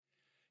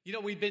You know,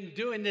 we've been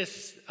doing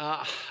this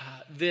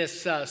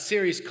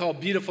series called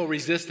Beautiful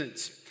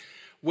Resistance,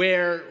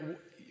 where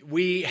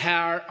we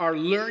are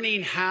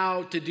learning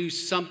how to do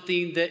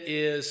something that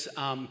is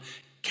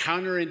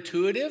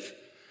counterintuitive,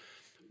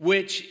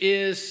 which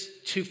is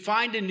to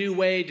find a new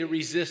way to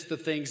resist the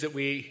things that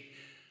we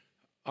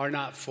are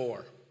not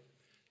for.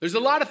 There's a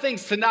lot of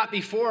things to not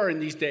be for in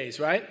these days,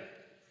 right?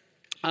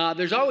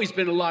 There's always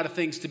been a lot of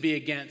things to be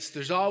against.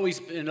 There's always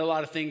been a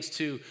lot of things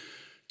to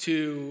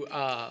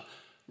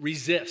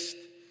resist.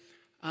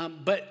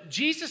 But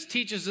Jesus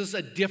teaches us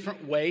a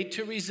different way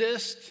to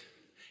resist.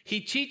 He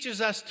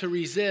teaches us to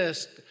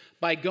resist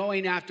by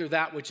going after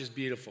that which is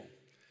beautiful,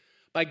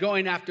 by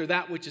going after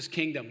that which is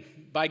kingdom,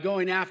 by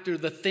going after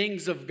the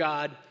things of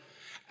God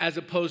as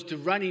opposed to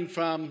running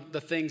from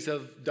the things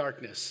of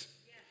darkness.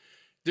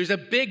 There's a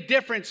big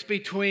difference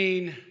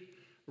between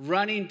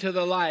running to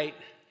the light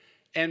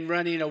and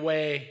running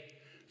away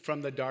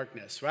from the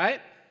darkness,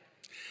 right?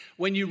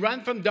 When you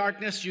run from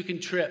darkness, you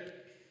can trip.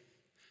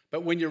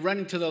 But when you're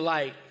running to the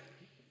light,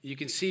 you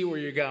can see where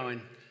you're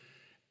going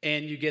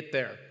and you get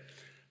there.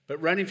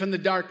 But running from the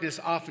darkness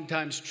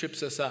oftentimes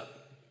trips us up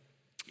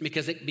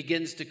because it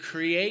begins to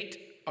create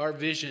our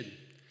vision.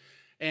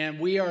 And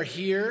we are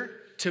here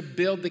to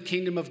build the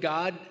kingdom of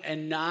God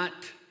and not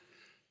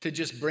to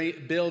just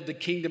build the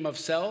kingdom of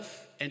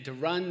self and to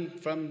run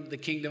from the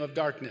kingdom of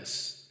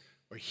darkness.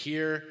 We're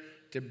here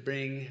to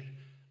bring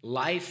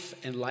life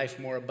and life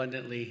more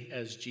abundantly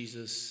as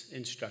Jesus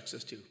instructs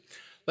us to.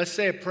 Let's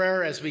say a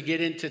prayer as we get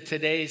into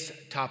today's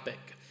topic.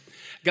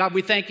 God,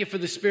 we thank you for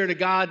the Spirit of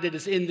God that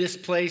is in this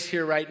place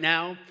here right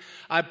now.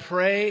 I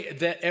pray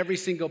that every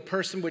single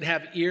person would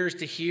have ears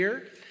to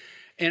hear.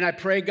 And I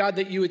pray, God,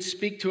 that you would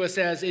speak to us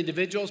as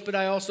individuals, but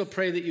I also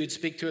pray that you would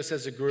speak to us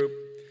as a group.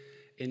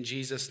 In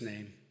Jesus'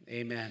 name,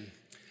 amen.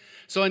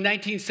 So in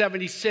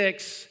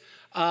 1976,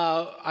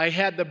 I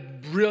had the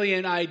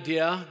brilliant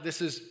idea.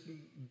 This is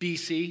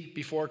BC,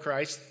 before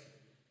Christ.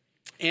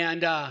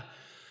 And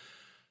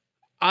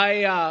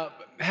I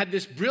had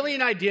this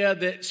brilliant idea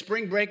that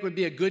spring break would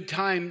be a good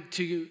time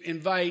to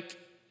invite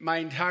my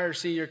entire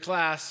senior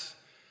class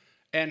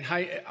and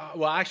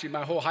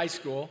my whole high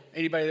school,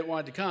 anybody that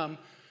wanted to come,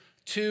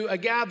 to a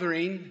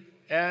gathering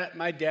at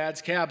my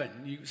dad's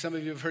cabin. Some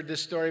of you have heard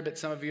this story, but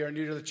some of you are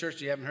new to the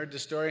church. You haven't heard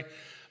this story,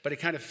 but it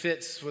kind of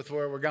fits with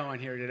where we're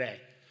going here today.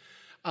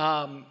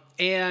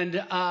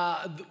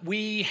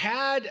 We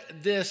had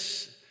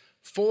this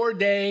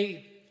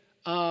 4-day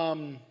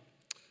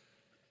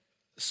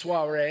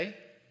soiree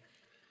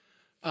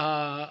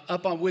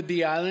up on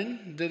Whidbey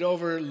Island that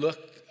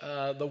overlooked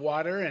the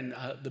water and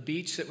the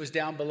beach that was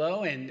down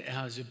below, and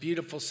it was a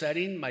beautiful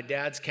setting. My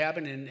dad's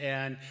cabin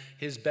and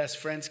his best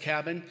friend's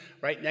cabin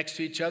right next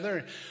to each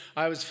other.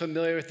 I was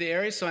familiar with the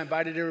area, so I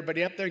invited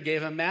everybody up there,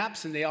 gave them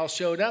maps, and they all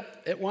showed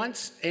up at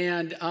once.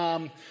 And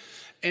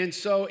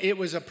so it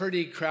was a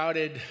pretty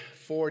crowded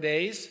 4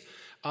 days.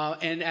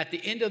 And at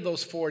the end of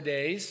those 4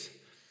 days,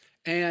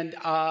 and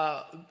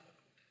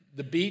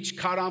the beach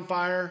caught on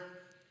fire.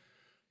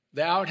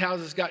 The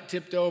outhouses got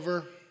tipped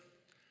over.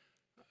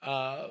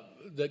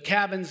 The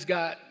cabins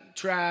got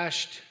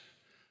trashed.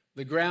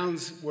 The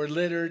grounds were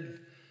littered.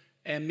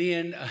 And me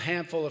and a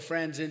handful of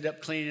friends ended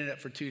up cleaning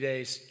it for 2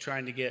 days,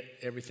 trying to get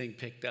everything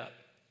picked up.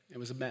 It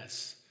was a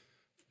mess.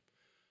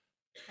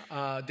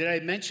 Did I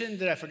mention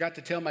that I forgot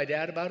to tell my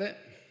dad about it?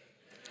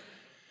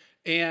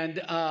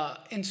 And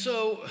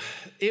so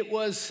it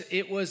was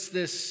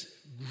this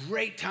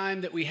great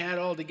time that we had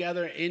all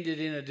together, ended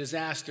in a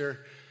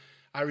disaster.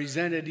 I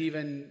resented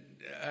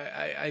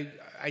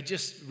I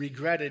just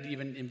regretted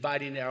even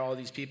inviting all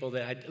these people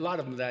a lot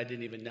of them that I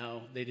didn't even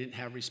know. They didn't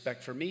have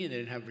respect for me, and they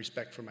didn't have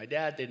respect for my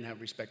dad. They didn't have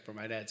respect for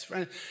my dad's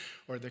friend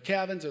or their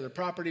cabins or their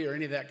property or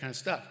any of that kind of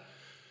stuff.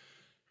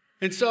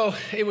 And so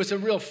it was a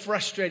real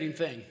frustrating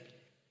thing.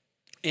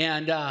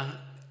 But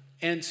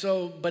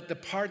the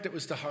part that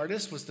was the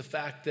hardest was the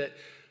fact that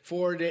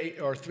 3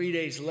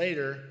 days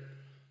later,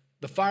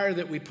 the fire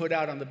that we put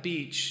out on the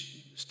beach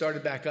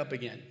started back up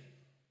again.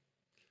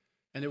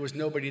 And there was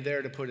nobody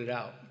there to put it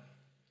out.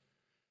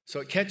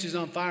 So it catches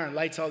on fire and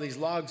lights all these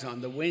logs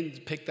on. The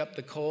wind picked up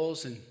the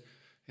coals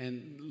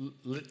and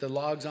lit the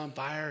logs on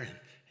fire. And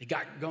it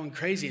got going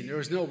crazy. And there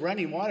was no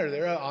running water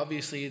there.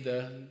 Obviously,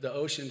 the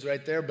ocean's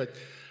right there. But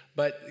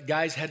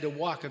guys had to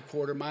walk a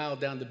quarter mile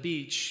down the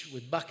beach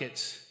with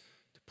buckets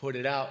to put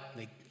it out.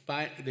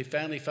 They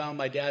finally found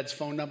my dad's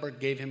phone number,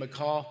 gave him a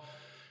call,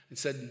 and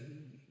said,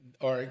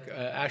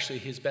 actually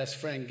his best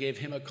friend gave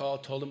him a call,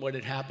 told him what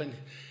had happened.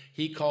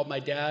 He called my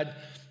dad, and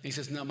he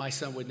says, "No, my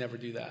son would never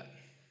do that."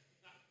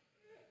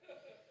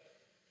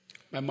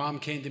 My mom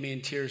came to me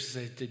in tears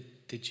and said,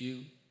 Did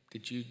you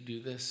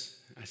do this?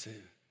 I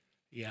said,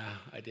 "Yeah,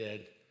 I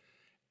did."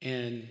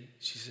 And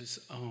she says,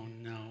 "Oh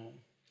no,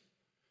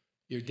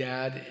 your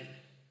dad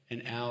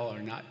and Al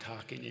are not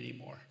talking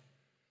anymore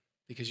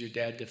because your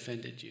dad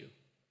defended you.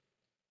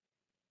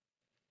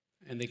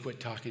 And they quit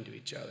talking to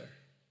each other.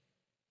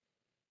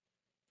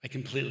 I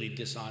completely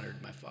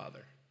dishonored my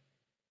father."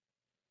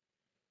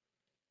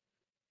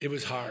 It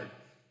was hard.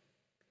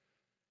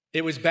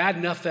 It was bad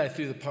enough that I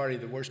threw the party.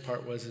 The worst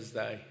part is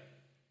that I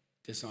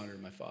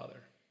dishonored my father.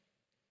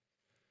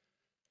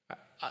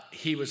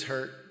 He was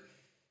hurt.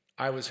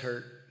 I was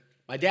hurt.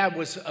 My dad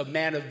was a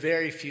man of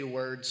very few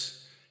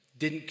words,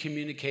 didn't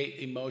communicate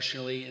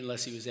emotionally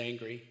unless he was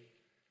angry.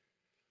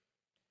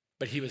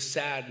 But he was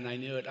sad, and I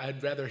knew it.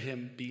 I'd rather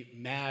him be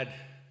mad.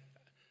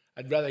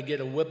 I'd rather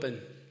get a whipping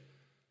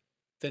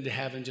than to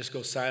have him just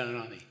go silent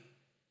on me.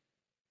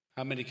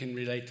 How many can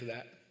relate to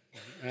that?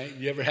 Right?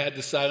 You ever had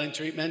the silent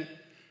treatment?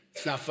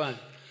 It's not fun.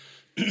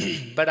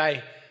 But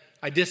I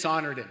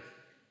dishonored him.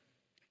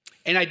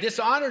 And I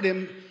dishonored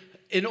him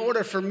in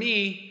order for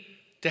me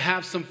to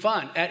have some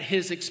fun at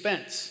his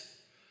expense.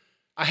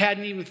 I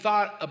hadn't even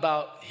thought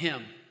about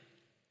him.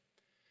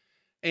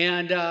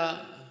 And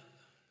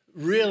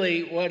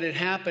really what had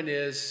happened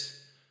is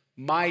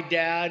my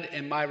dad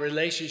and my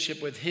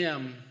relationship with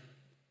him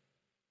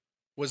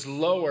was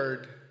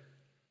lowered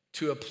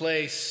to a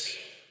place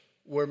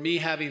where me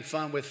having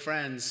fun with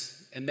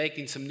friends and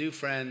making some new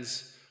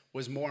friends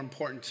was more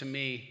important to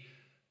me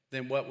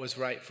than what was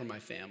right for my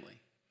family.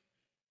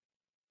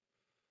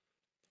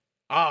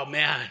 Oh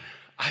man,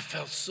 I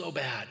felt so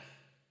bad.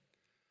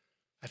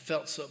 I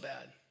felt so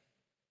bad.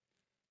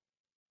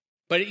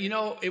 But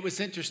it was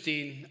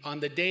interesting. On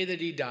the day that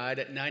he died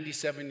at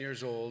 97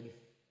 years old,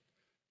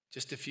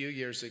 just a few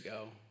years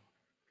ago,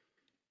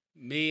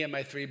 me and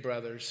my 3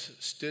 brothers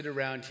stood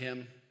around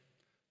him,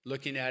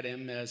 looking at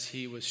him as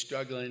he was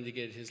struggling to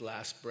get his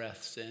last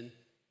breaths in.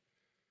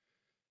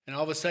 And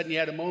all of a sudden he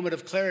had a moment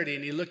of clarity,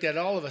 and he looked at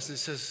all of us and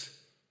says,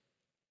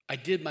 I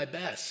did my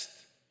best.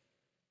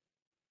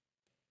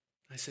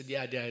 I said,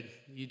 yeah, Dad,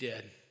 you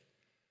did.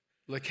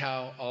 Look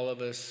how all of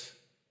us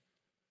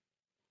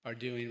are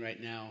doing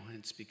right now, and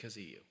it's because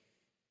of you.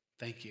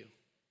 Thank you.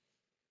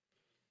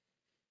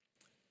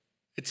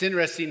 It's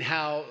interesting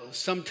how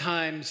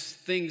sometimes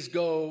things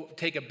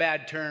take a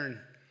bad turn,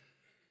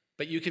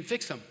 but you can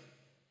fix them.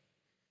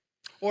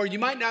 Or you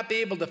might not be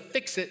able to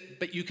fix it,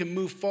 but you can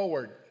move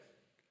forward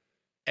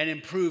and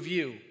improve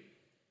you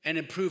and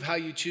improve how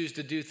you choose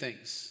to do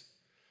things.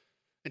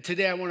 And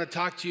today I want to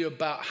talk to you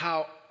about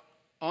how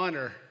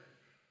honor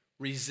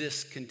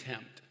resists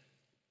contempt.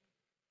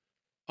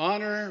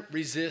 Honor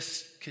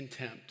resists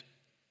contempt.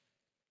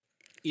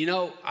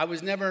 I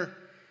was never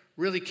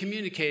really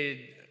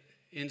communicated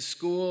in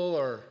school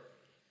or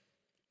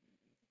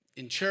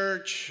in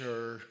church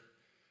or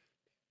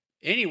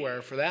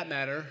anywhere for that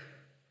matter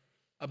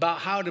about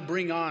how to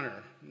bring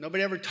honor.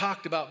 Nobody ever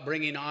talked about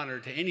bringing honor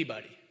to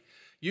anybody.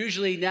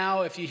 Usually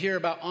now, if you hear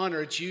about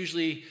honor, it's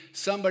usually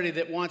somebody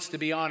that wants to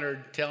be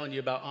honored telling you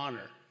about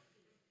honor.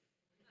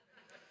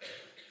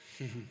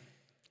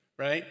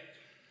 Right?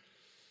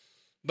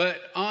 But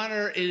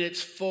honor in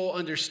its full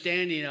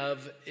understanding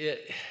of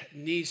it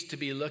needs to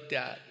be looked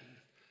at.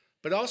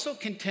 But also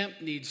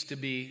contempt needs to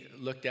be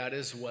looked at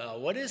as well.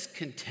 What is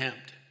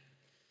contempt?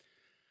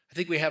 I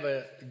think we have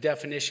a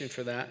definition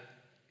for that.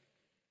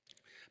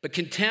 But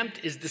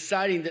contempt is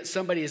deciding that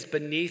somebody is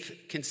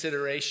beneath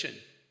consideration,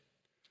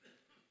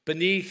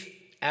 beneath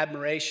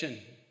admiration,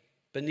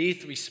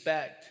 beneath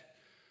respect,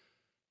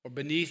 or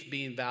beneath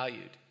being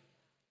valued.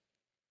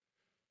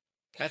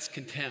 That's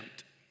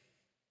contempt.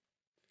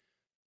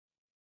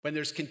 When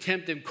there's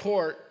contempt in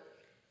court,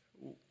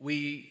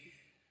 we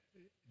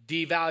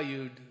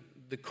devalued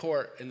the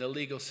court and the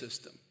legal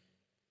system.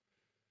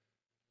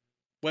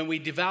 When we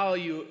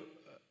devalue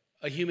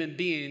a human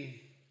being,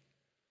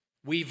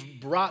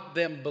 we've brought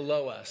them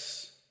below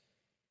us.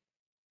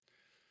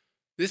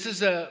 This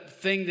is a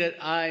thing that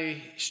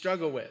I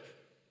struggle with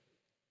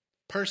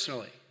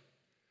personally,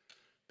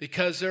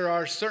 because there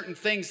are certain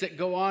things that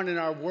go on in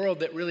our world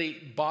that really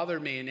bother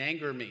me and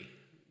anger me,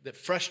 that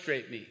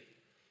frustrate me.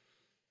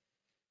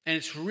 And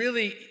it's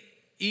really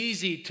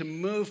easy to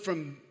move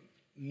from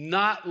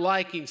not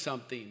liking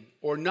something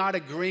or not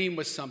agreeing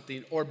with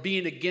something or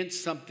being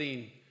against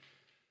something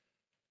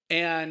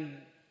and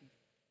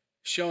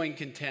showing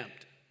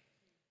contempt.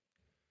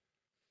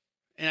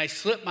 And I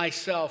slip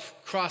myself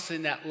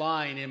crossing that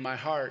line in my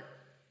heart,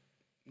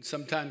 and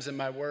sometimes in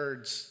my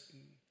words,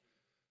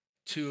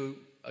 to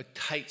a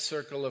tight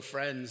circle of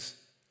friends.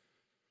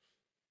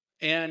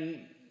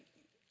 And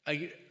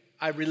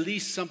I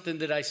release something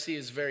that I see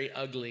as very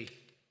ugly.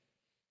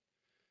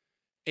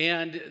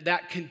 And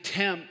that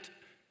contempt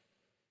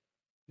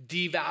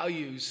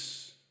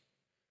devalues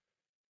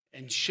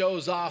and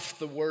shows off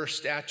the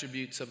worst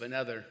attributes of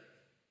another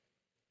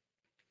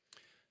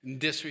and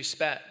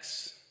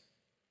disrespects.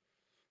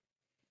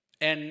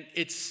 And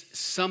it's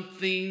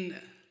something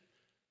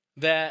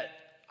that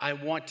I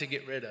want to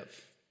get rid of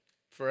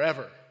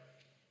forever.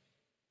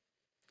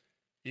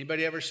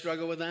 Anybody ever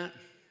struggle with that?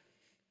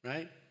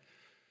 Right?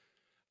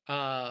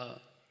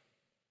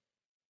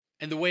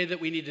 And the way that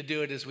we need to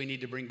do it is we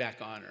need to bring back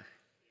honor.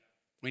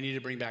 We need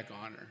to bring back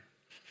honor.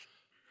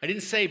 I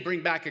didn't say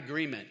bring back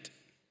agreement.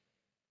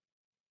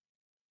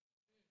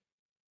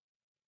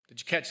 Did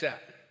you catch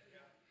that?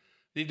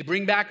 We need to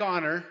bring back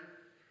honor.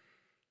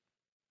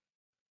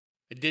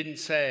 It didn't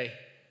say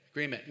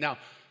agreement. Now,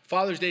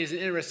 Father's Day is an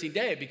interesting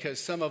day because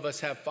some of us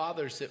have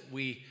fathers that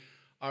we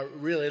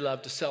really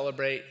love to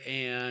celebrate,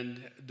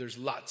 and there's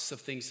lots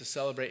of things to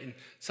celebrate. And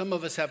some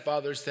of us have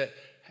fathers that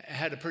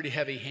had a pretty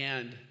heavy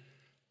hand,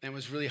 and it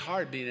was really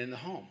hard being in the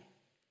home.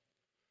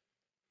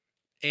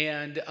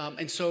 And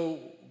so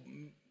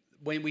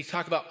when we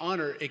talk about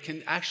honor, it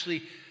can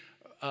actually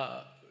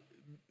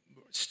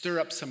stir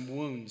up some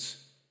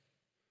wounds,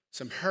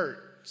 some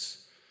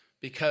hurts,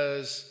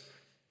 because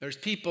there's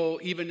people,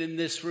 even in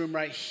this room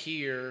right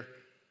here,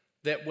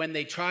 that when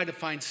they try to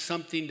find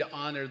something to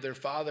honor their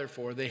father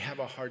for, they have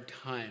a hard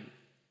time.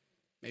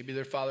 Maybe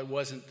their father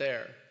wasn't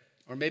there,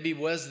 or maybe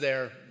he was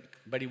there,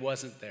 but he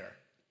wasn't there,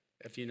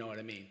 if you know what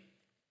I mean,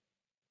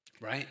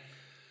 right?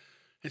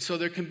 And so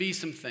there can be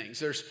some things.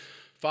 There's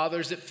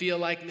fathers that feel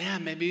like,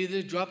 man, maybe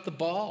they dropped the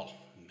ball.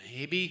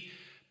 Maybe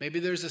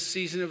there's a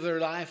season of their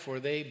life where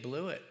they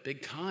blew it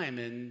big time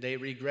and they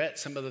regret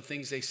some of the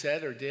things they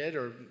said or did,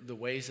 or the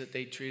ways that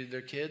they treated their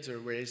kids, or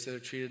ways that they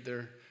treated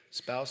their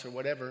spouse or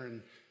whatever.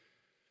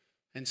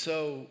 And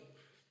so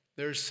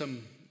there's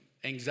some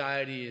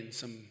anxiety and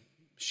some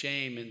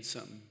shame and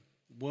some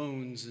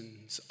wounds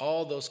and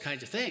all those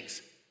kinds of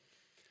things.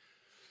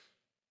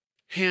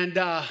 And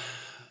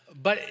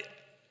but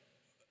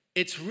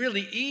it's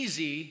really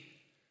easy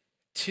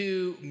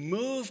to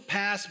move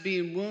past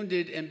being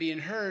wounded and being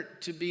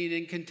hurt to being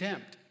in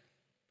contempt.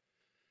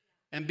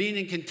 And being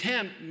in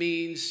contempt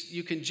means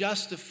you can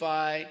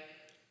justify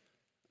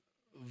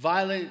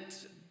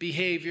violent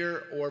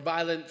behavior or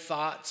violent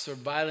thoughts or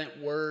violent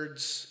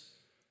words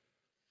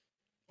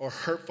or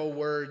hurtful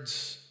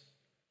words,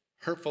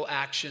 hurtful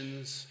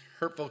actions,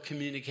 hurtful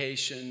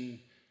communication.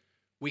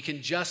 We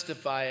can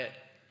justify it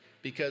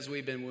because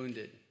we've been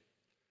wounded.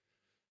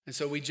 And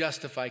so we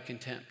justify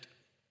contempt.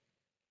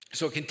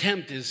 So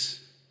contempt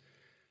is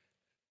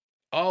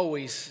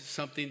always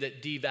something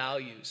that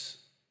devalues.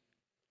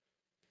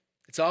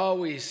 It's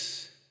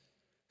always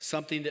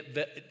something that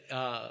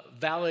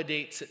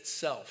validates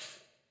itself.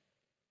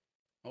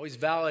 Always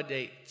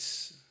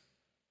validates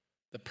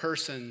the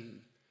person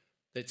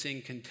that's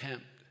in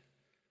contempt.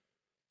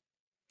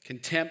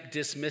 Contempt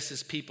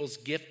dismisses people's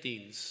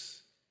giftings.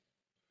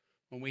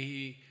 When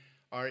we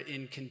are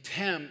in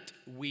contempt,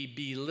 we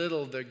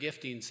belittle their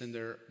giftings and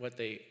what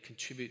they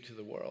contribute to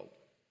the world.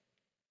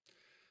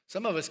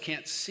 Some of us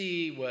can't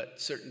see what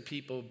certain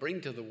people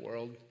bring to the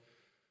world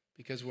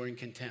because we're in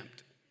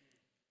contempt.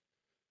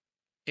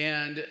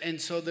 And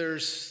so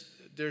there's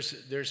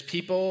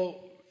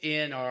people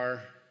in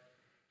our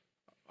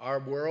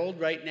world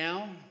right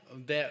now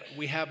that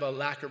we have a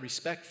lack of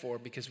respect for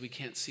because we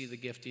can't see the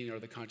gifting or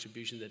the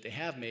contribution that they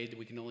have made.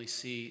 We can only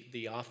see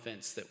the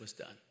offense that was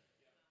done.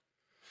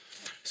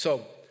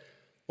 So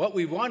what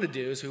we want to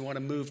do is we want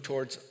to move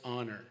towards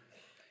honor.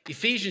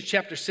 Ephesians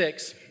chapter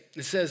 6,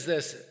 it says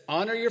this: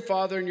 honor your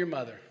father and your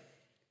mother.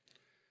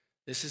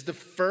 This is the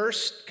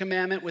first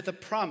commandment with a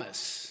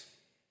promise.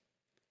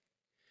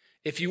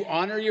 If you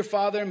honor your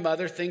father and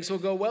mother, things will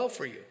go well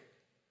for you,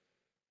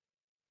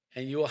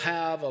 and you will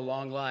have a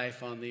long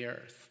life on the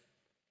earth.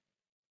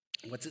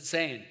 What's it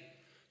saying?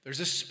 There's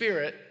a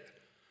spirit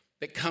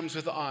that comes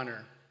with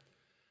honor.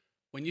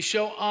 When you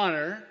show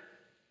honor,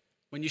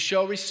 when you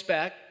show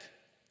respect,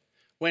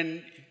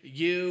 when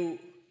you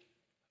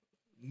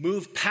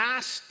move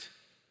past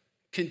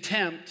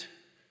contempt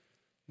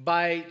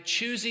by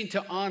choosing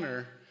to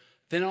honor,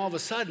 then all of a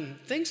sudden,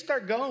 things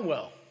start going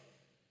well.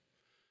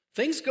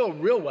 Things go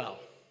real well.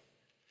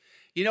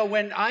 You know,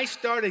 when I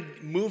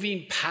started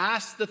moving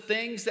past the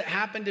things that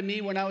happened to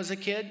me when I was a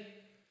kid,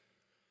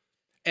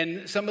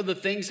 and some of the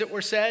things that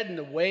were said and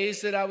the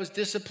ways that I was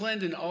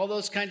disciplined and all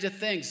those kinds of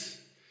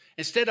things,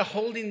 instead of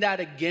holding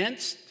that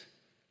against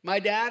my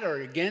dad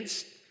or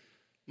against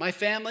my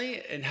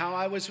family and how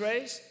I was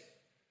raised,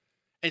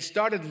 and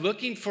started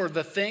looking for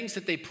the things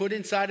that they put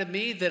inside of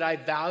me that I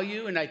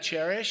value and I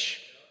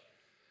cherish,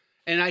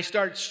 and I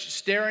start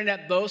staring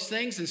at those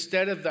things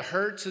instead of the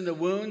hurts and the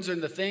wounds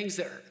and the things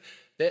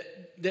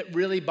that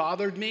really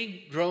bothered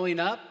me growing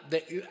up,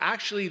 that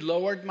actually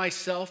lowered my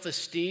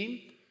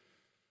self-esteem.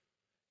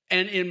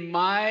 And in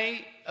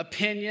my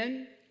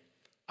opinion,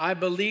 I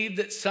believe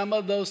that some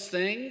of those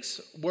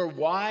things were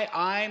why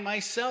I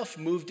myself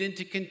moved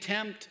into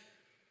contempt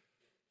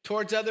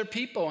towards other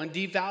people and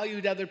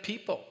devalued other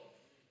people.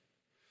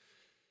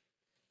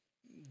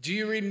 Do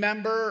you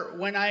remember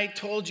when I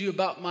told you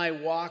about my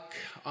walk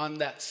on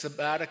that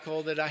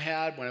sabbatical that I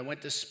had when I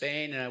went to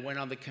Spain and I went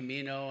on the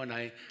Camino and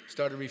I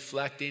started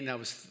reflecting? I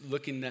was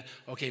looking at,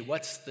 okay,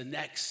 what's the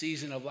next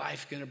season of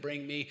life going to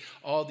bring me?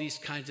 All these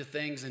kinds of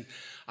things. And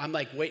I'm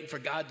like waiting for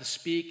God to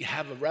speak,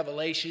 have a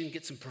revelation,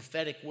 get some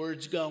prophetic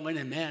words going.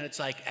 And man, it's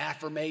like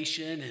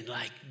affirmation and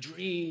like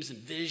dreams and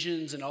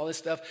visions and all this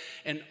stuff.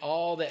 And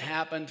all that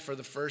happened for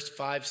the first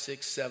 5,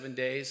 6, 7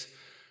 days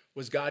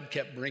was God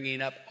kept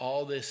bringing up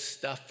all this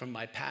stuff from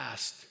my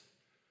past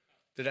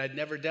that I'd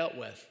never dealt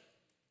with.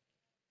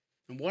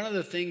 And one of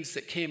the things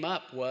that came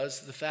up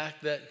was the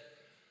fact that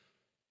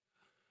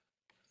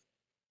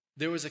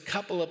there was a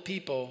couple of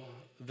people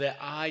that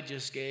I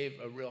just gave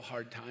a real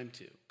hard time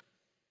to.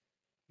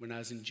 when I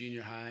was in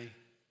junior high.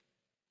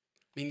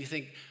 I mean, you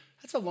think,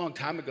 that's a long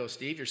time ago,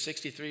 Steve. You're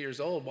 63 years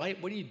old.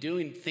 What are you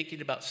doing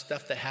thinking about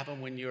stuff that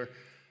happened when you're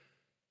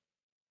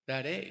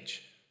that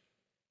age?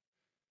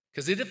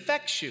 Because it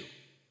affects you.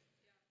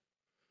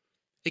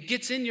 It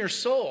gets in your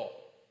soul.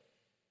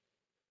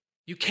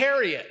 You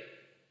carry it.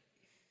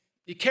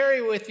 You carry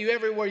it with you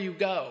everywhere you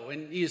go.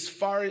 And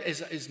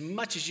as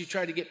much as you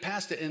try to get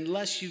past it,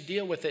 unless you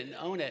deal with it and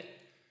own it.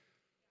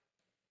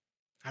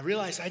 I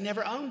realized I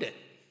never owned it.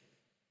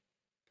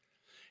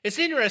 It's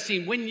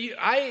interesting,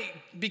 I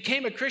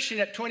became a Christian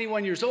at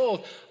 21 years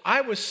old,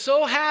 I was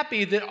so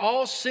happy that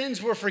all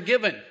sins were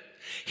forgiven.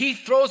 He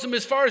throws them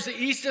as far as the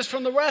east is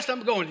from the west.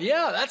 I'm going,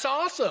 yeah, that's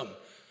awesome.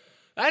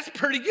 That's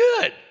pretty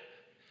good.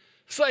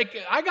 It's like,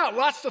 I got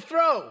lots to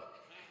throw.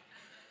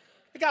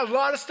 I got a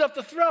lot of stuff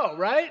to throw,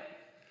 right?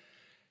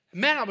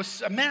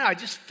 I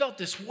just felt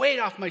this weight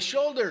off my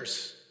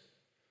shoulders.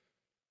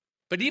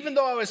 But even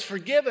though I was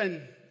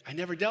forgiven, I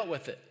never dealt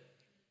with it.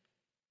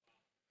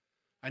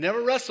 I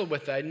never wrestled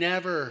with it. I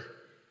never,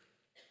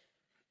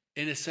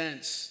 in a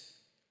sense,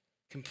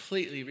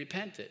 completely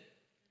repented.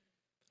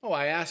 Oh,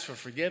 I asked for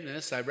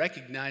forgiveness. I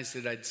recognized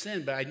that I'd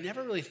sinned, but I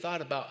never really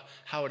thought about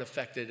how it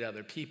affected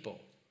other people.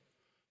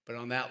 But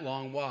on that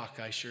long walk,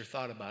 I sure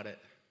thought about it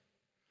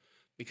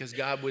because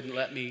God wouldn't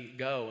let me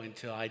go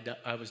until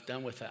I was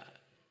done with that.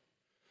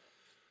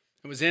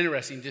 It was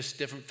interesting. Just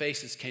different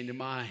faces came to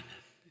mind.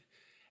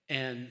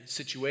 And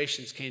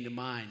situations came to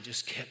mind,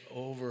 just kept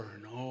over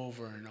and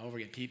over and over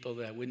again. People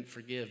that I wouldn't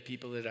forgive,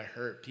 people that I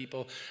hurt,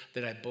 people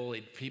that I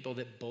bullied, people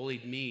that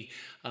bullied me,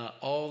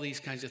 all these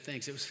kinds of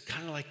things. It was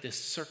kind of like this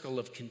circle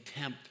of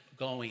contempt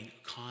going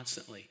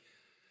constantly.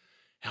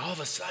 And all of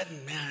a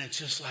sudden, man, it's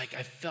just like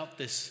I felt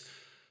this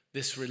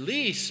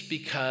release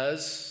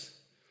because,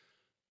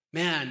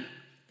 man,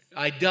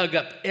 I dug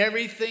up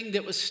everything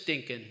that was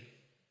stinking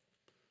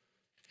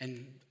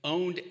and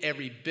owned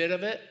every bit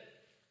of it.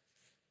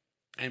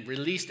 And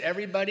released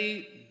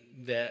everybody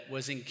that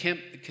was in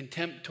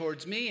contempt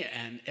towards me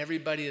and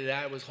everybody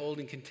that I was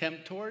holding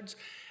contempt towards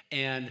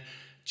and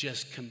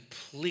just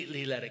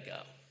completely let it go.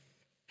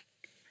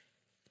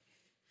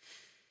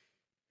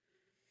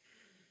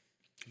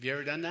 Have you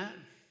ever done that?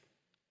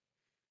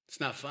 It's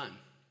not fun.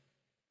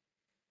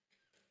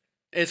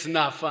 It's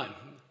not fun.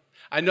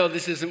 I know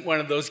this isn't one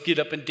of those get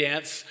up and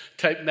dance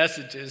type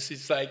messages.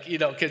 It's like,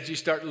 because you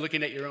start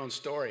looking at your own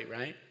story,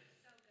 right?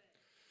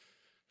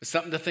 It's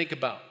something to think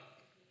about.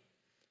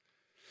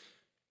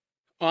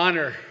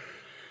 Honor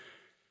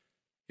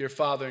your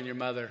father and your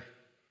mother,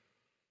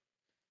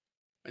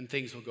 and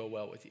things will go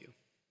well with you.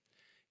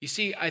 You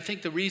see, I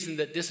think the reason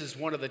that this is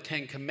one of the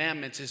 10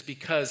 commandments is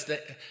because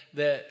that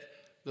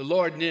the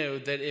Lord knew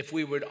that if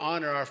we would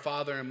honor our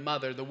father and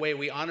mother, the way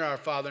we honor our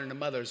father and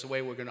mother is the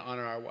way we're going to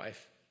honor our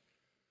wife.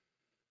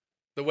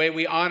 The way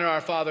we honor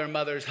our father and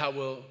mother is how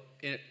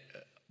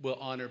we'll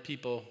honor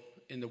people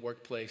in the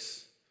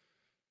workplace,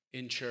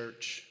 in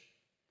church.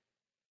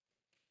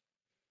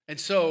 And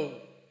so,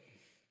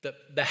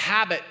 the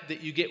habit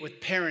that you get with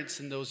parents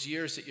in those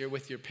years that you're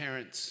with your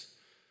parents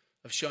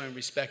of showing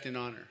respect and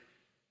honor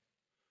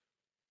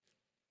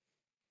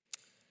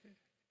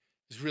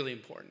is really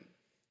important.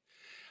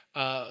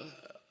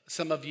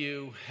 Some of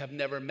you have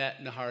never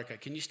met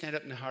Naharka. Can you stand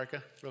up,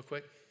 Naharka, real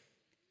quick?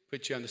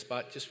 Put you on the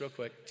spot, just real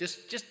quick.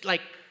 Just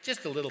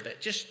a little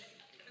bit.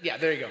 Yeah,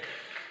 there you go.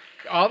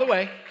 All the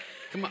way.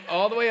 Come on,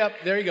 all the way up.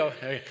 There you go.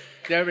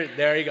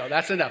 There you go.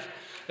 That's enough.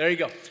 There you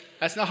go.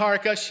 That's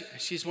Naharka.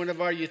 She's one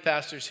of our youth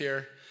pastors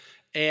here.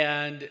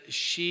 And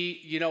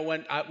she,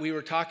 when we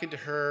were talking to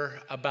her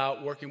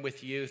about working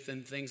with youth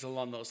and things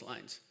along those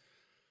lines,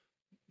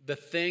 the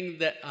thing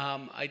that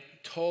I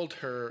told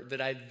her that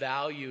I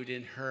valued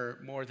in her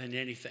more than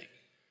anything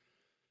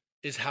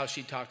is how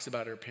she talks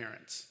about her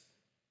parents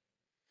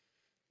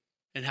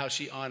and how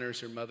she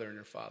honors her mother and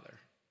her father.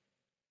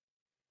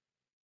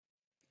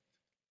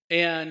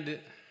 And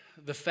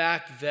the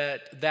fact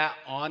that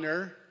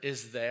honor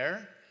is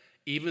there,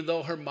 even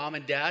though her mom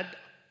and dad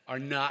are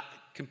not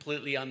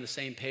completely on the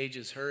same page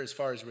as her as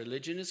far as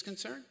religion is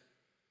concerned,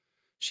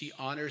 she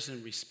honors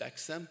and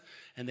respects them,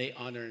 and they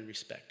honor and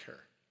respect her.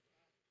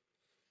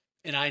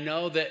 And I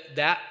know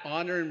that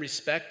honor and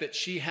respect that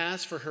she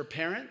has for her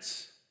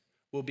parents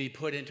will be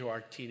put into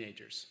our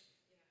teenagers.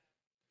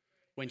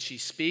 When she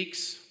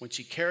speaks, when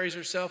she carries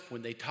herself,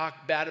 when they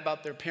talk bad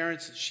about their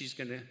parents, she's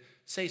going to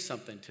say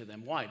something to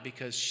them. Why?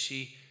 Because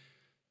she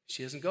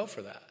doesn't go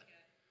for that.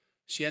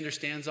 She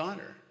understands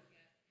honor.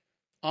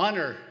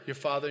 Honor your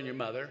father and your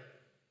mother.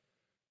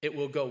 It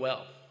will go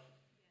well.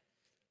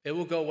 It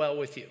will go well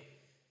with you.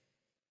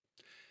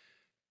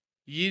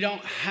 You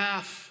don't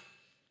have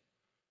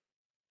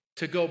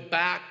to go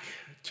back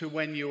to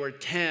when you were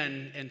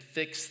 10 and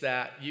fix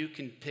that. You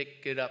can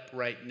pick it up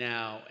right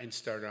now and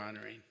start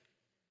honoring.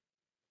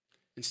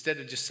 Instead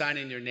of just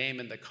signing your name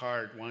in the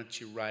card, why don't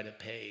you write a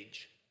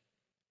page?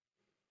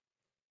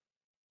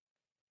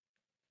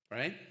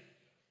 Right?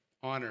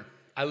 Honor.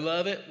 I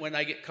love it when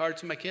I get cards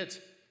from my kids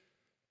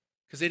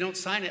because they don't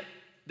sign it.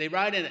 They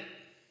write in it.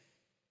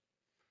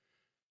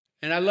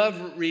 And I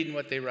love reading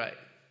what they write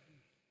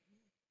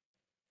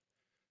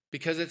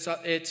because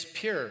it's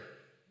pure,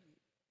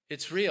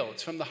 it's real,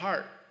 it's from the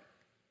heart,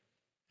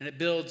 and it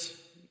builds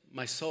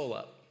my soul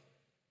up.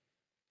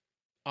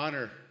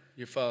 Honor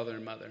your father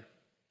and mother.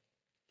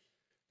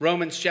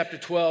 Romans chapter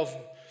 12,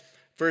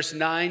 verse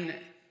 9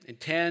 and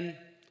 10.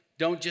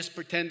 Don't just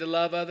pretend to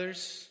love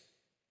others.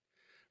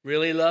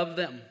 Really love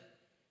them.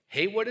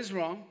 Hate what is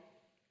wrong.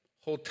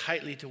 Hold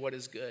tightly to what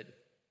is good.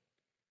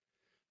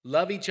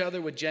 Love each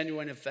other with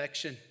genuine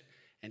affection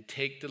and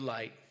take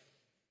delight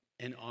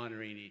in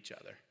honoring each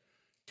other.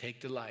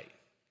 Take delight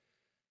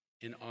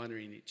in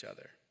honoring each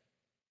other.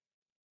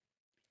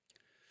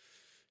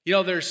 You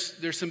know, there's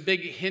some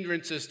big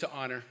hindrances to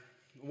honor.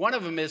 One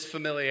of them is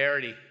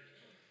familiarity.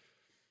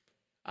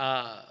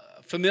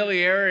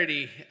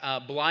 Familiarity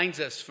blinds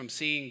us from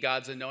seeing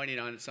God's anointing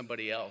on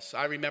somebody else.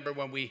 I remember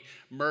when we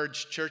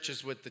merged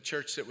churches with the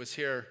church that was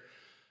here,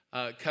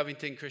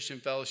 Covington Christian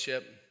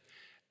Fellowship,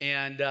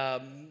 and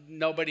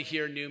nobody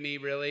here knew me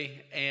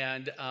really,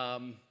 and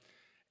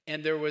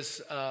there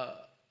was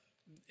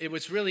it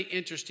was really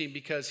interesting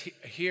because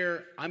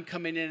here I'm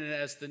coming in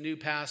as the new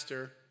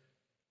pastor,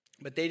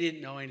 but they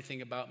didn't know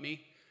anything about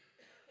me.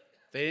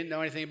 They didn't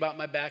know anything about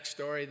my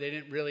backstory. They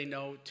didn't really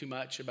know too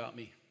much about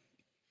me.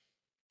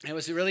 It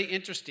was really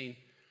interesting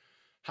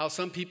how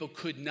some people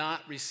could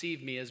not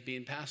receive me as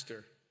being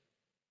pastor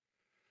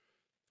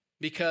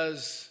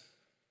because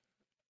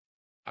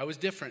I was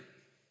different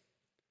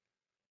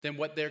than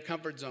what their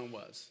comfort zone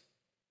was.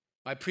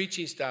 My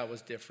preaching style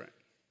was different.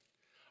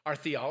 Our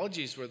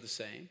theologies were the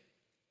same,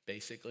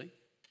 basically.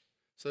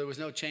 So there was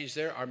no change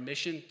there. Our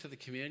mission to the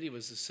community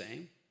was the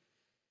same.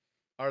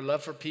 Our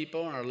love for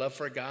people and our love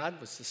for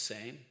God was the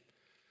same.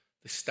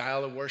 The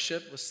style of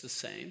worship was the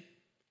same.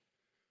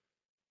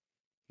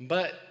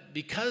 But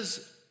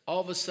because all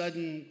of a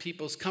sudden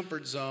people's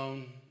comfort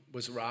zone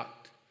was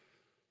rocked,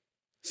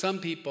 some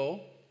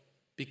people,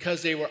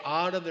 because they were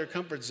out of their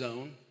comfort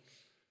zone,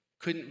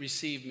 couldn't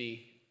receive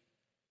me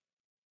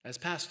as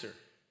pastor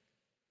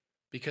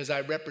because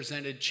I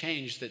represented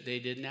change that they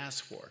didn't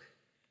ask for,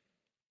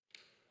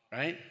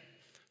 right?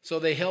 So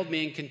they held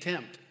me in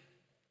contempt.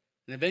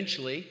 And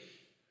eventually,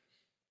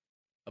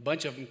 a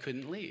bunch of them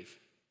couldn't leave.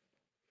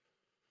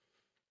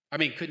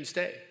 Couldn't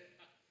stay.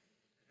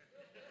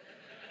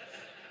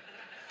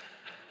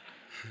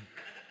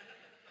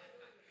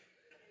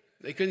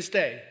 They couldn't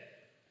stay.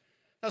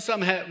 Now,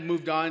 some have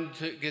moved on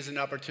to give us an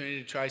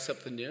opportunity to try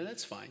something new.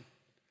 That's fine.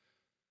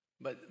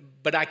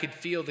 But I could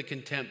feel the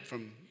contempt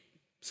from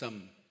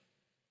some.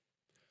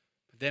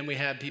 But then we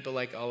had people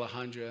like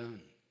Alejandra and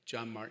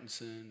John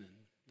Martinson and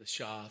the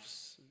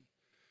Schaffs,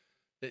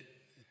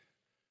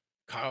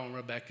 Carl and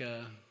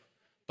Rebecca,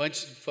 a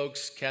bunch of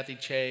folks, Kathy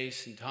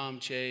Chase and Tom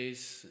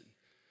Chase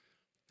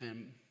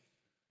and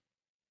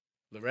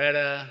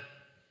Loretta.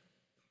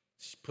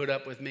 She put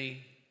up with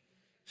me,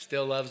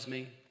 still loves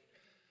me,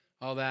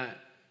 all that.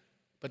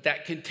 But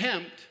that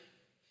contempt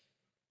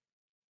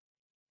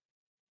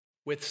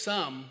with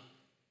some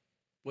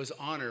was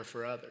honor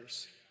for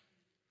others.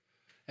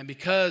 And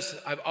because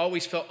I've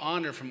always felt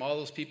honor from all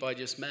those people I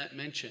just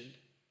mentioned,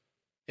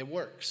 it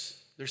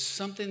works. There's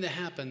something that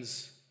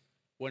happens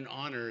when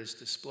honor is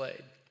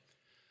displayed.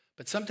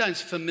 But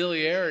sometimes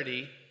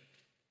familiarity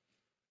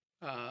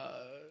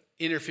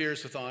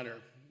interferes with honor.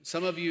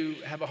 Some of you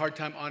have a hard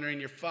time honoring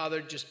your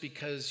father just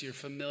because you're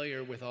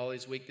familiar with all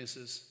his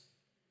weaknesses.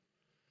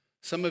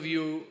 Some of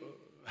you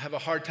have a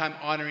hard time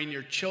honoring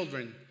your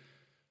children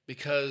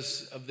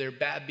because of their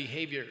bad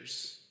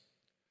behaviors.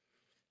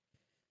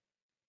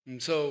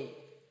 And so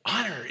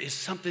honor is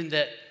something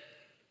that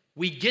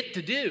we get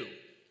to do,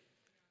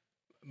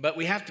 but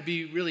we have to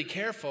be really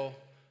careful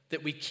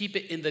that we keep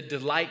it in the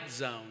delight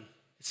zone.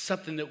 It's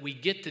something that we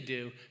get to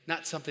do,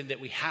 not something that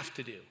we have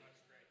to do.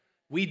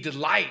 We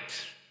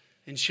delight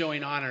in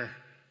showing honor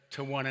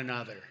to one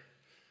another.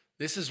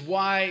 This is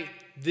why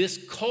this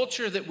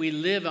culture that we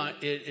live on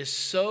is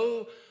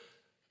so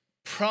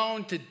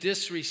prone to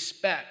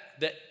disrespect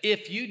that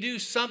if you do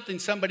something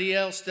somebody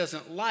else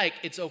doesn't like,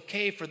 it's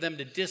okay for them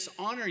to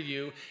dishonor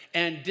you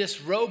and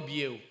disrobe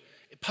you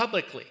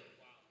publicly,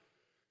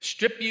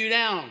 strip you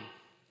down.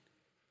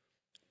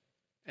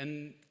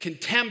 And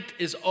contempt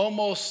is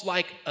almost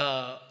like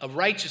a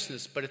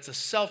righteousness, but it's a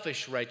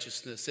selfish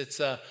righteousness. It's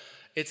a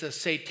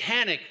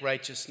satanic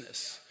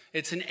righteousness.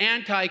 It's an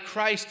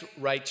anti-Christ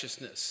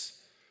righteousness.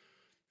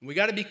 We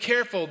got to be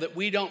careful that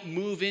we don't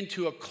move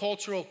into a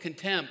cultural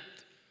contempt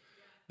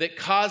that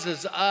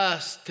causes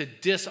us to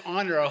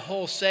dishonor a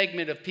whole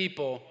segment of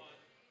people,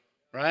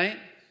 right?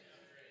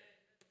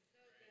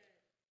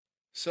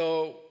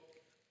 So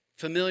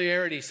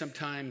familiarity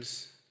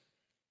sometimes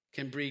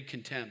can breed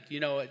contempt.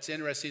 You know, it's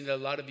interesting that a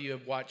lot of you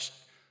have watched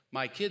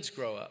my kids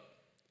grow up,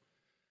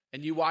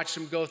 and you watch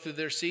them go through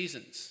their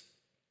seasons.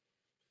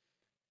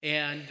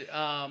 And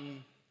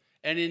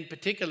in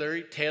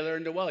particular, Taylor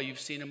and Noel, you've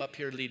seen them up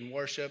here leading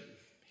worship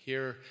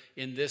here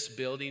in this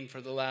building for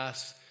the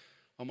last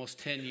almost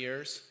 10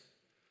 years.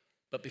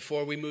 But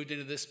before we moved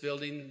into this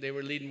building, they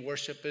were leading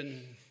worship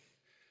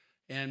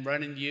and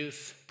running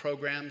youth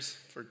programs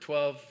for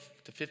 12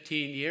 to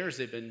 15 years.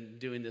 They've been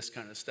doing this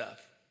kind of stuff.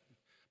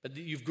 But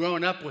you've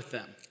grown up with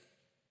them.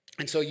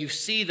 And so you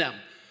see them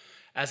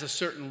as a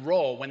certain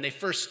role. When they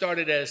first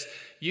started as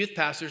youth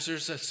pastors,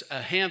 there's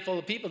a handful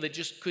of people that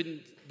just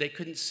couldn't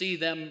see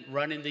them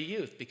running the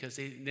youth because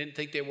they didn't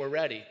think they were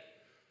ready.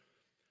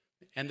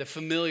 And the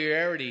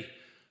familiarity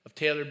of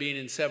Taylor being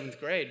in 7th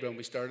grade when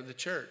we started the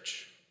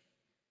church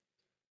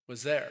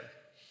was there.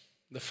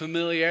 The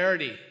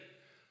familiarity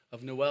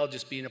of Noelle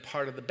just being a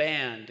part of the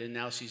band, and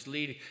now she's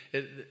leading.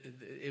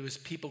 It was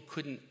people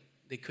couldn't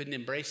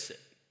embrace it.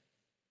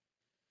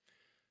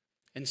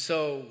 And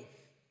so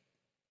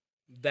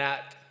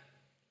that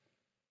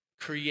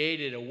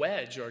created a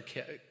wedge, or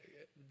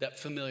that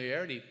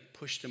familiarity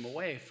pushed them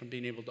away from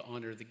being able to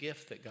honor the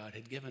gift that God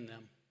had given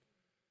them.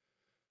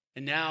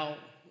 And now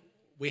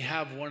we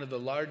have one of the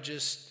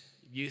largest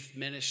youth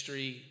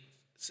ministries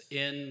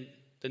in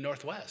the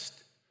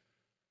Northwest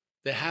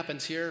that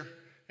happens here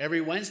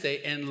every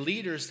Wednesday, and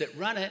leaders that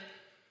run it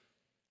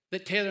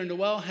that Taylor and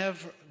Noelle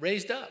have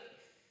raised up.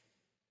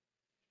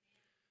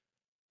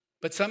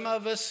 But some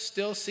of us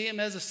still see him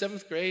as a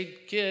 7th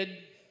grade kid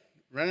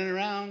running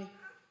around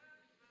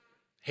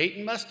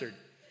hating mustard.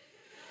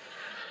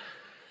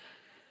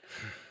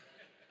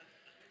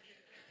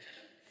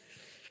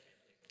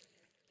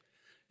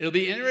 It'll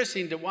be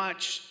interesting to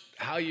watch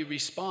how you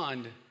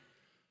respond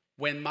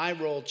when my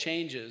role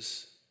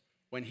changes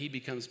when he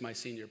becomes my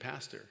senior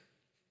pastor.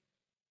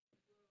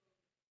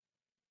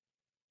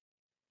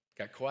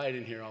 Got quiet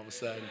in here all of a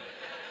sudden.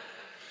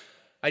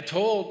 I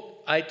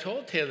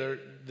told Taylor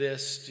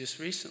this just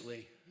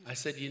recently. I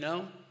said,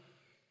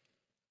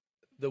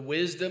 the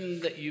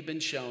wisdom that you've been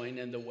showing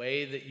and the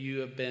way that you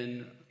have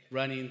been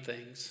running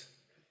things,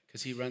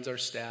 because he runs our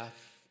staff,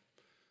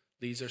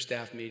 leads our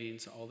staff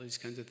meetings, all these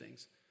kinds of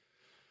things,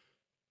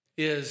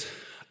 is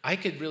I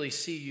could really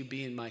see you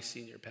being my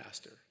senior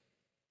pastor.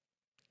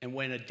 And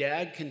when a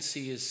dad can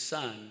see his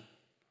son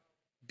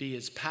be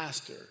his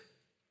pastor,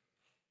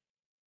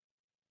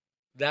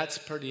 that's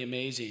pretty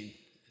amazing,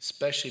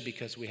 especially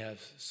because we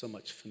have so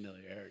much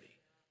familiarity.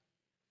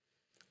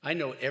 I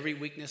know every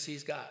weakness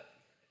he's got.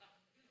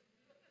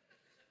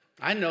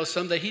 I know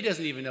some that he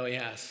doesn't even know he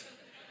has.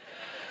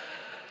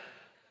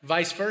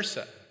 Vice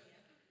versa.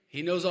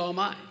 He knows all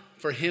mine.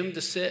 For him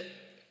to sit,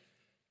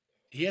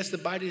 he has to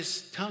bite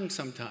his tongue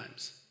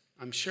sometimes,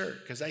 I'm sure,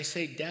 because I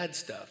say dad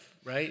stuff,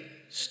 right?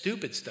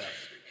 Stupid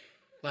stuff.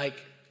 Like,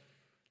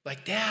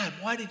 Dad,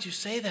 why did you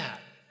say that?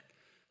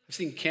 I've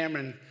seen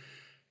Cameron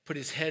put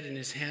his head in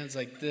his hands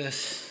like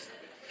this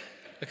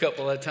a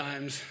couple of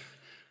times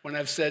when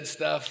I've said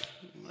stuff.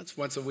 That's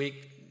once a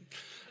week.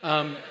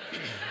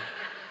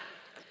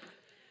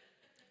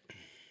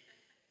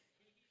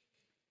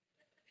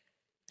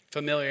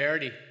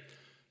 Familiarity.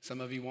 Some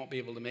of you won't be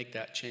able to make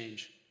that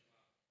change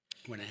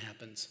when it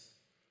happens,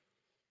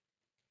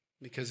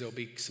 because there'll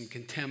be some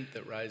contempt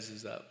that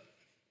rises up.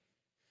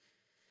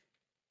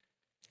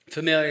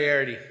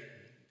 Familiarity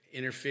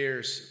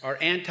interferes. Our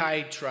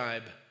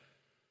anti-tribe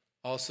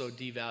also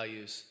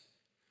devalues.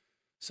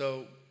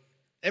 So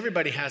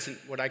everybody has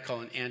what I call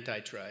an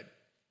anti-tribe.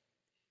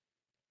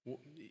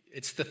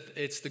 It's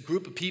the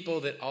group of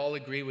people that all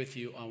agree with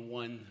you on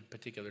one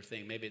particular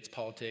thing. Maybe it's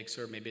politics,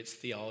 or maybe it's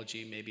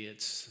theology, maybe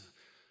it's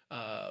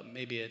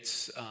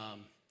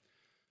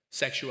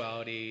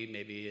sexuality,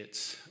 maybe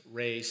it's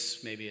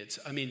race,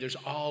 there's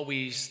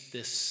always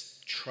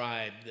this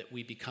tribe that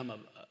we become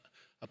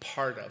a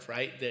part of,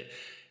 right? That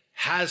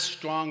has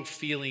strong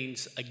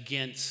feelings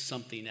against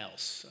something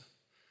else.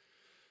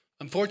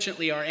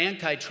 Unfortunately, our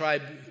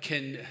anti-tribe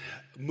can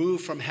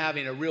move from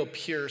having a real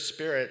pure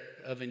spirit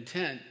of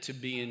intent to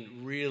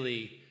being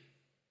really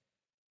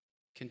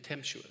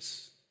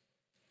contemptuous.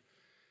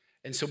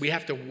 And so we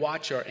have to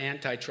watch our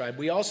anti-tribe.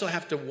 We also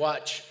have to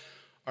watch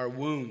our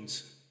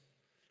wounds.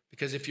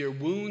 Because if your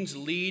wounds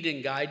lead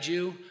and guide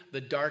you,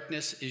 the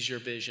darkness is your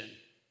vision.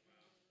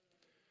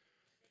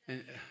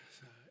 And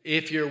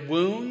if your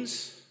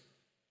wounds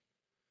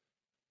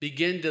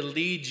begin to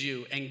lead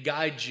you and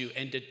guide you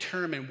and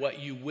determine what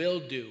you will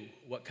do,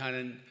 what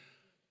kind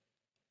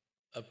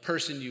of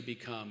person you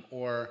become,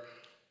 or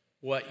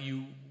what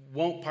you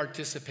won't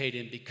participate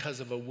in because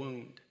of a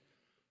wound.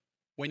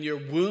 When your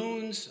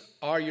wounds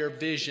are your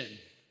vision,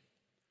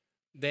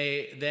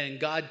 then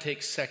God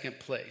takes second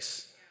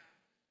place.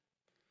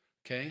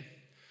 Okay?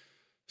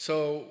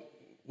 So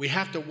we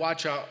have to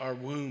watch our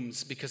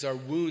wounds, because our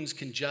wounds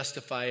can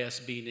justify us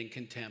being in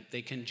contempt.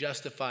 They can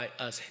justify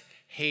us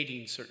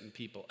hating certain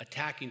people,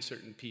 attacking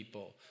certain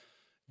people,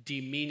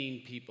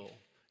 demeaning people,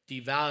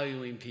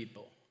 devaluing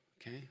people.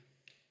 Okay?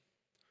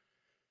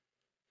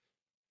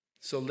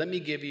 So let me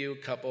give you a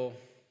couple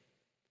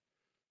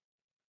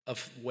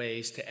of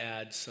ways to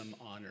add some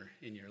honor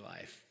in your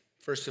life.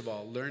 First of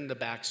all, learn the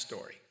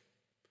backstory.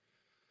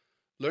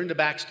 Learn the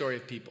backstory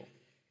of people.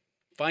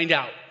 Find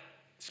out,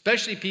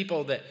 especially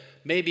people that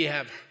maybe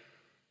have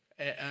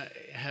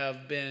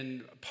have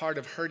been part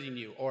of hurting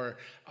you, or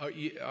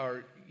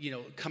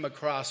come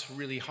across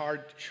really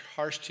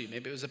harsh to you.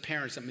 Maybe it was a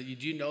parent. Do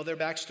you know their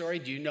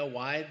backstory? Do you know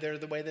why they're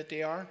the way that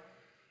they are?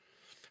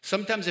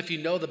 Sometimes if you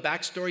know the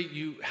backstory,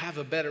 you have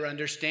a better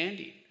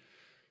understanding.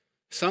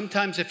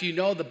 Sometimes if you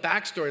know the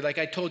backstory, like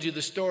I told you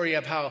the story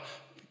of how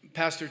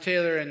Pastor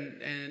Taylor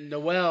and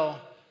Noel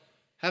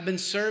have been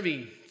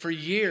serving for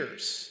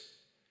years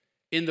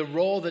in the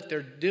role that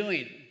they're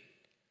doing.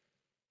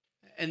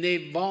 And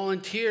they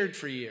volunteered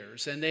for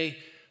years, and they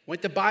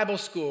went to Bible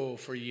school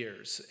for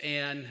years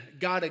and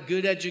got a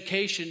good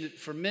education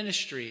for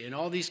ministry and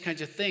all these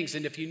kinds of things.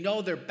 And if you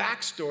know their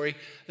backstory,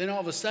 then all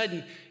of a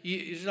sudden,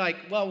 you're like,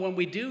 well, when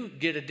we do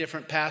get a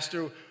different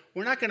pastor,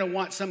 we're not going to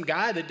want some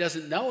guy that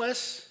doesn't know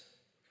us.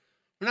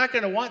 We're not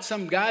going to want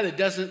some guy that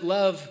doesn't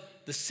love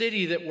the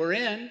city that we're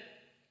in.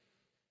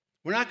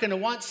 We're not going to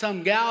want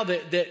some gal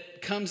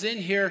that comes in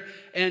here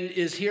and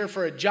is here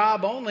for a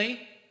job only.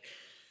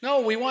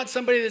 No, we want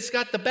somebody that's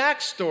got the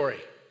backstory.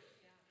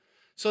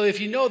 So if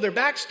you know their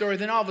backstory,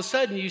 then all of a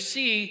sudden you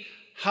see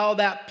how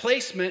that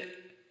placement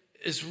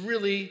is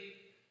really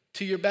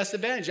to your best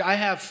advantage. I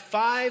have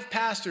 5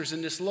 pastors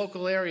in this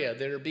local area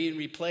that are being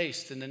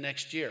replaced in the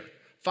next year.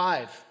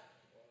 5.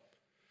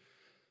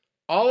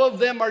 All of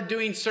them are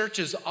doing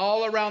searches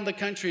all around the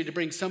country to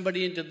bring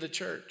somebody into the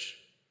church,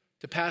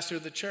 to pastor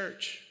the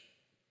church.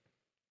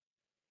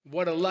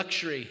 What a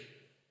luxury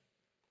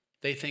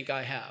they think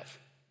I have.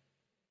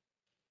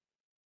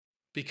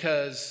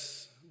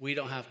 Because we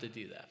don't have to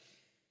do that.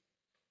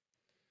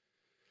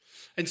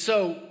 And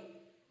so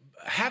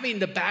having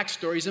the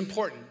backstory is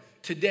important.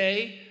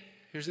 Today,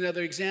 here's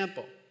another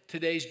example.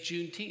 Today's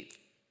Juneteenth.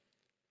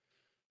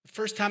 The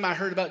first time I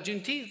heard about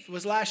Juneteenth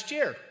was last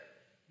year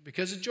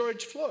because of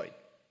George Floyd,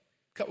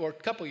 or a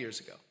couple years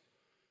ago.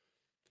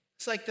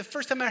 It's like the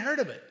first time I heard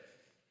of it.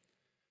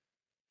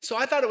 So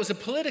I thought it was a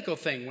political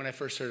thing when I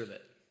first heard of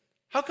it.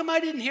 How come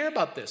I didn't hear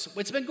about this?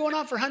 It's been going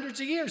on for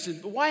hundreds of years,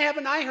 and why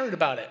haven't I heard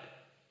about it?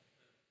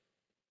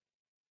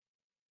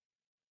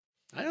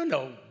 I don't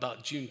know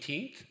about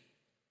Juneteenth.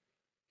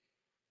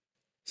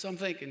 So I'm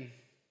thinking,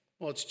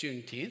 well, it's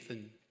Juneteenth,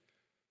 and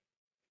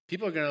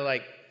people are going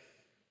to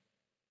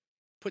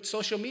put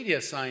social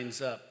media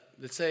signs up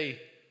that say,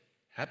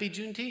 Happy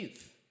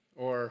Juneteenth,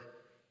 or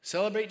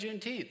Celebrate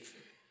Juneteenth.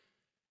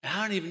 And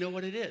I don't even know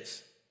what it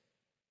is.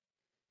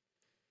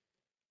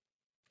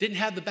 Didn't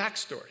have the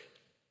backstory.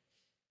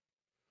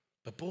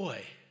 But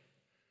boy,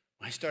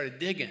 when I started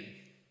digging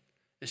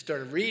and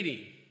started reading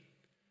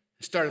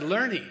and started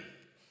learning,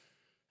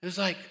 it was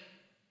like,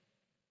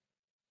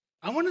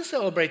 I want to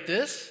celebrate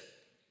this.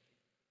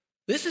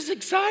 This is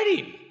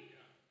exciting.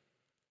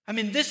 I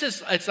mean,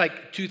 it's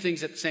like 2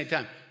 things at the same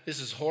time. This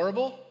is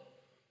horrible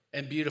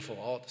and beautiful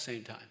all at the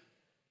same time.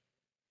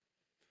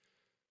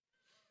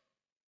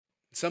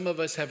 Some of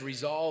us have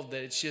resolved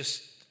that it's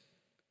just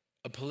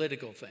a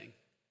political thing.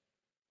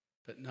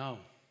 But no,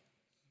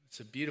 it's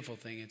a beautiful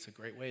thing. It's a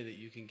great way that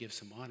you can give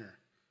some honor.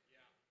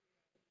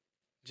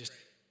 Just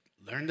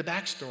learn the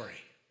backstory.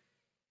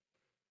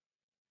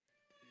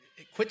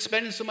 Quit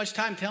spending so much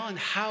time telling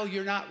how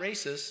you're not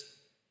racist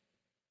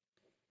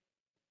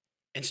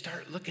and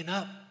start looking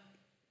up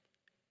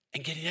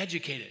and getting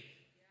educated.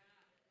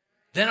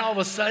 Then all of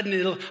a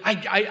sudden,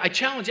 I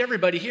challenge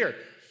everybody here.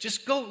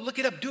 Just go look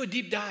it up, do a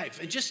deep dive,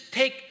 and just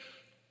take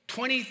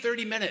 20,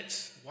 30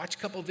 minutes. Watch a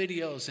couple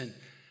videos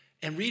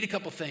and read a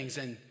couple things,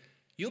 and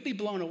you'll be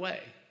blown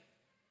away.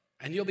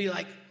 And you'll be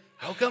like,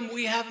 how come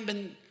we haven't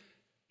been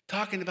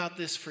talking about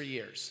this for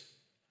years?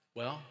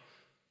 Well,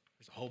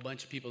 there's a whole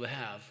bunch of people that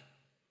have.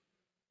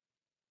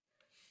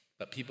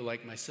 But people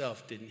like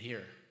myself didn't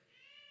hear.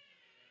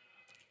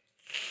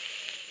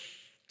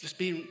 Just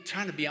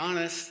trying to be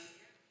honest,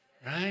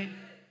 right?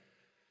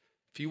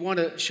 If you want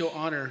to show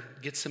honor,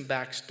 get some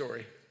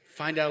backstory.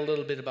 Find out a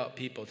little bit about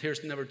people.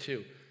 Here's number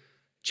 2.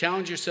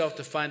 Challenge yourself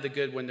to find the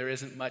good when there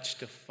isn't much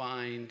to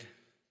find,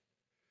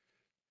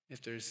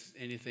 if there's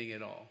anything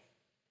at all.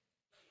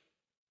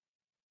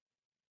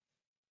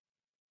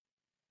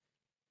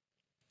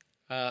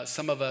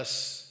 Some of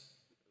us,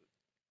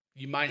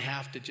 you might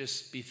have to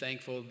just be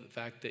thankful for the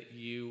fact that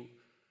you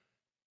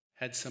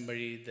had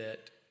somebody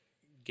that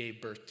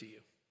gave birth to you.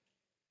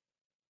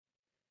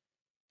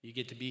 You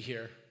get to be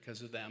here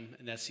because of them,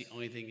 and that's the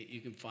only thing that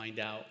you can find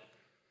out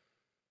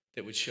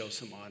that would show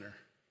some honor.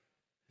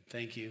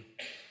 Thank you.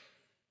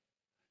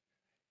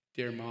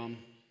 Dear Mom,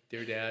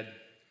 dear Dad,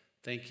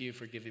 thank you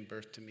for giving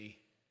birth to me.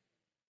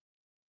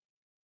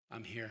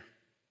 I'm here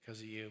because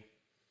of you.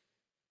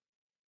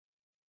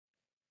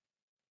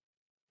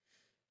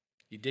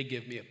 You did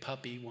give me a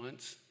puppy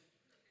once.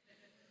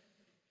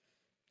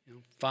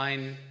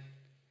 Find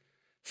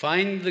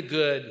the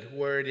good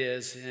where it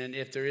is, and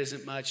if there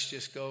isn't much,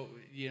 just go,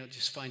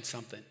 just find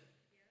something.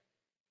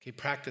 Okay,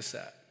 practice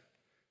that.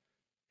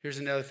 Here's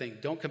another thing.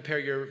 Don't compare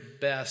your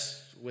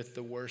best with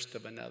the worst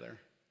of another.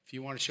 If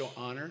you want to show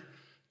honor,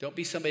 don't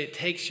be somebody that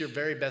takes your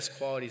very best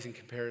qualities and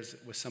compares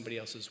it with somebody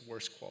else's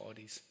worst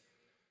qualities.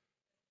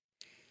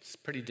 It's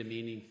pretty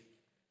demeaning.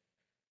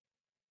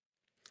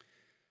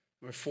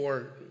 Number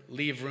 4,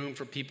 leave room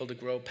for people to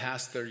grow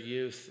past their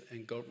youth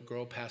and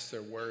grow past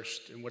their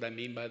worst. And what I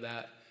mean by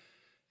that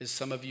is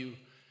some of you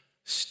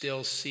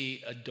still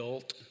see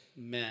adult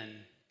men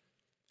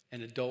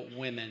and adult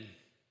women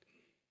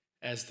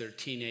as their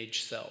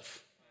teenage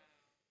self.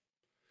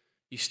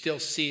 You still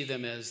see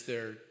them as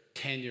their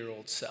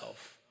 10-year-old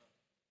self.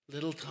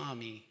 Little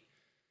Tommy,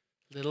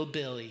 little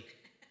Billy,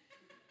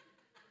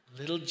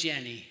 little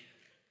Jenny,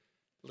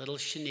 little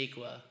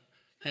Shaniqua.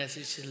 That's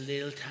just a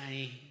little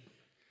tiny,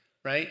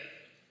 right?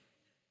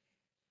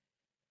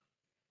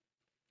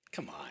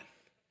 Come on.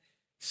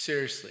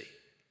 Seriously.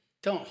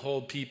 Don't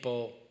hold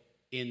people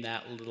in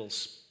that little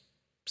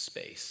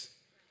space.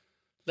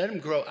 Let them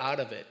grow out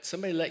of it.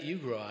 Somebody let you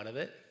grow out of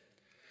it.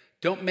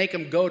 Don't make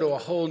them go to a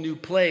whole new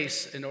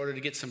place in order to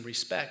get some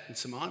respect and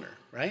some honor,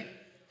 right?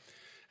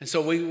 And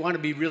so we want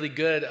to be really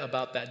good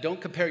about that.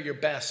 Don't compare your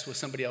best with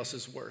somebody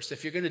else's worst.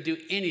 If you're going to do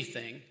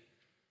anything,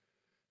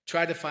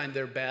 try to find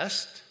their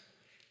best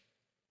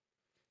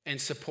and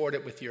support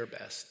it with your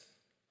best.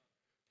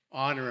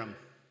 Honor them.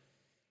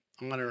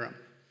 Honor them.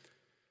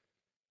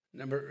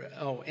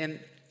 And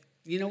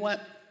you know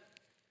what?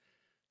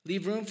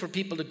 Leave room for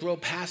people to grow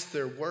past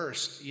their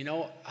worst.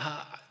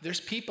 There's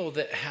people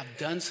that have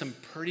done some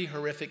pretty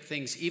horrific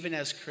things, even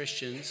as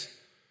Christians.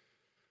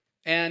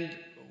 And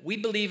we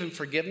believe in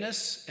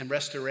forgiveness and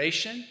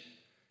restoration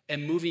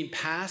and moving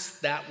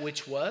past that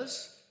which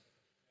was.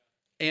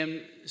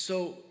 And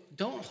so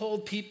don't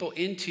hold people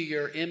into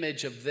your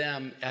image of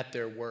them at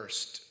their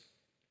worst.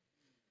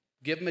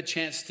 Give them a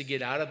chance to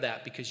get out of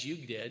that because you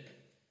did.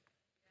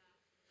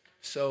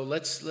 So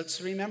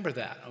let's remember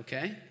that,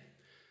 okay?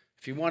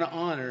 If you want to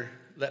honor,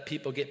 let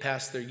people get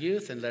past their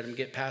youth and let them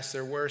get past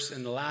their worst.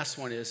 And the last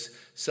one is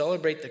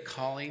celebrate the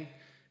calling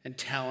and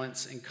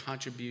talents and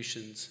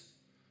contributions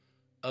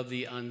of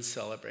the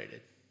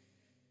uncelebrated.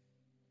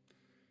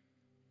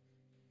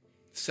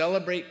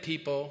 Celebrate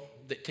people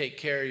that take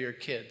care of your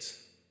kids.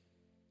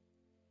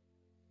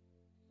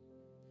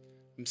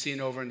 I'm seeing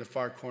over in the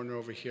far corner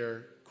over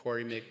here,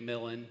 Corey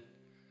McMillan,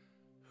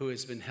 who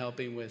has been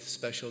helping with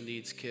special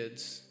needs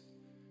kids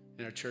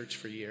in our church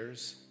for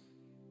years.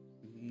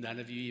 None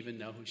of you even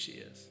know who she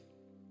is.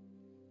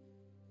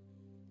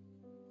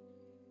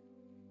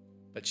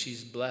 But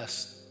she's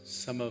blessed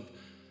some of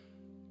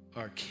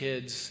our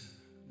kids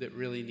that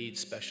really need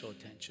special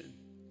attention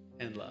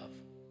and love.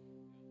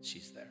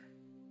 She's there.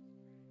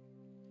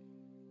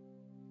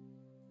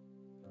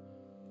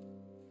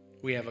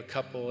 We have a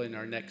couple in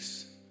our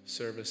next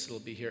service that'll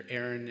be here.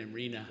 Aaron and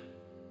Rena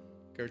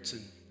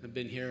Gertzen have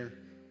been here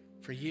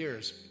for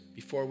years.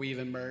 Before we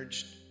even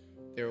merged,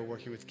 they were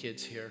working with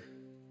kids here.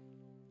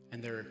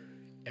 And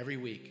every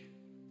week,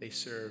 they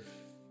serve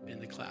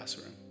in the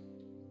classroom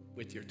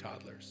with your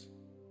toddlers.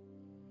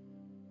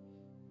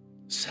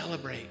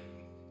 Celebrate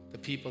the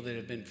people that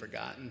have been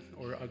forgotten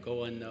or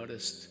go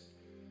unnoticed.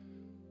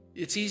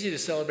 It's easy to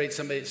celebrate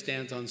somebody that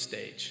stands on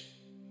stage.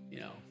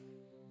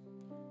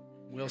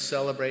 We'll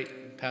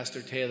celebrate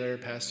Pastor Taylor,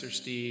 Pastor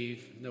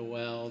Steve,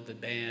 Noel, the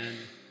band.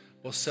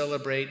 We'll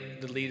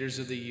celebrate the leaders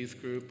of the youth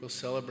group. We'll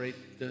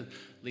celebrate the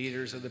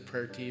leaders of the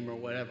prayer team or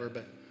whatever.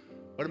 But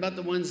what about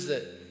the ones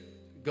that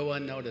go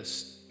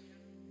unnoticed,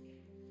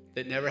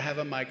 that never have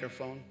a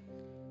microphone,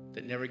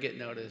 that never get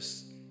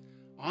noticed?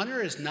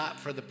 Honor is not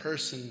for the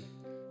person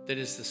that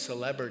is the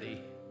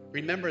celebrity.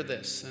 Remember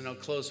this, and I'll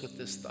close with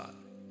this thought.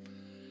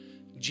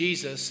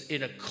 Jesus,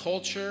 in a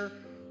culture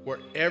where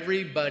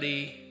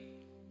everybody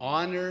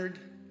honored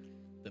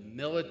the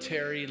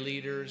military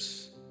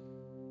leaders,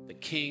 the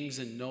kings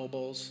and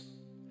nobles,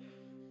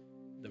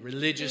 the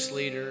religious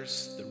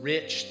leaders, the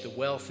rich, the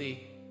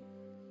wealthy,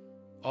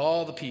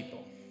 all the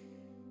people,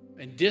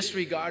 and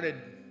disregarded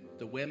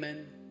the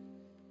women,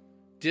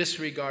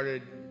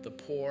 disregarded the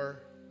poor,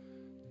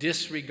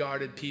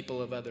 disregarded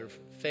people of other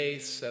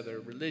faiths, other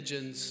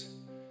religions,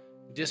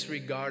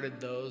 disregarded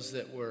those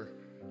that were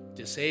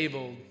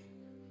disabled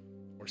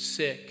or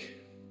sick.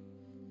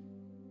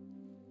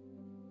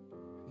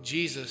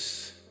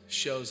 Jesus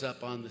shows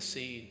up on the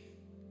scene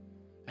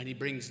and he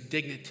brings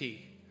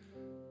dignity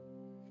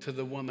to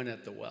the woman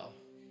at the well,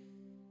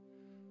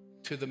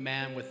 to the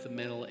man with the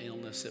mental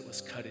illness that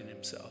was cutting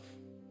himself,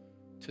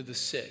 to the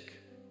sick,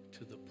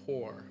 to the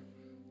poor,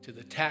 to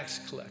the tax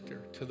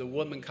collector, to the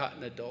woman caught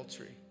in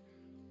adultery.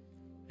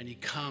 And he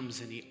comes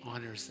and he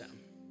honors them.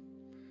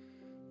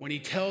 When he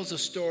tells a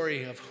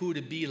story of who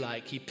to be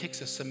like, he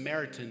picks a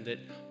Samaritan that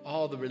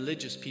all the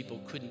religious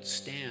people couldn't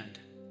stand.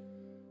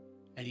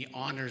 And he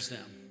honors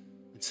them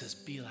and says,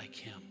 be like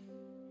him.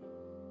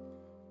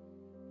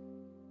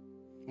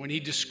 When he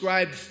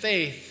described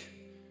faith,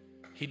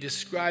 he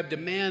described a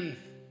man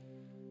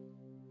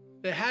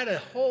that had a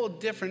whole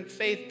different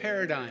faith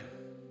paradigm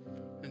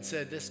and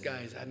said, this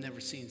guy's, I've never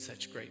seen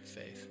such great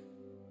faith.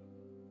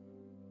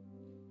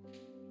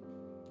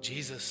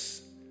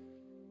 Jesus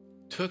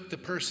took the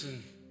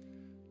person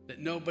that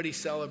nobody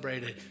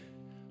celebrated,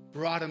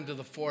 brought him to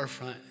the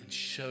forefront, and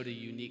showed a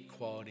unique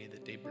quality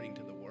that they bring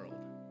to the world.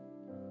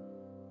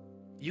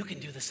 You can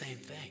do the same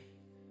thing.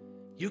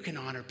 You can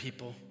honor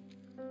people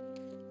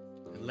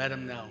and let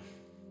them know.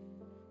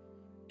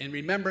 In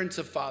remembrance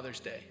of Father's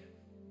Day,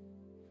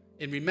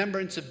 in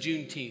remembrance of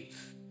Juneteenth,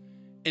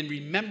 in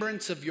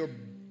remembrance of your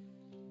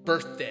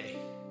birthday,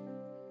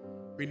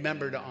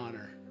 remember to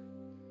honor.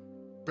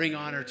 Bring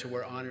honor to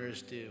where honor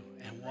is due,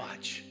 and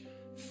watch.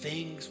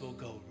 Things will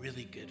go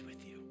really good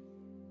with you.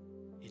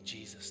 In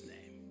Jesus'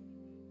 name.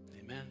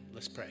 Amen.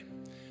 Let's pray.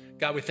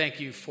 God, we thank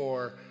you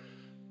for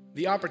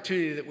the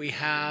opportunity that we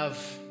have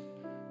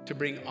to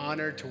bring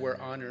honor to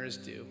where honor is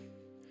due.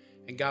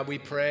 And God, we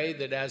pray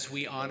that as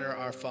we honor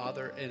our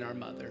father and our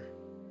mother,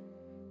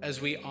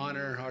 as we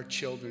honor our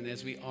children,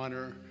 as we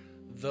honor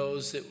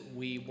those that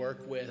we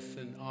work with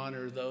and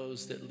honor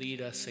those that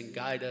lead us and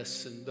guide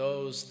us and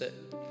those that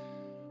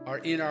are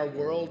in our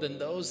world and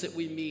those that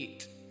we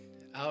meet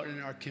out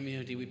in our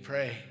community, we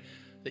pray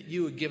that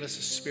you would give us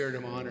a spirit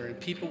of honor and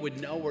people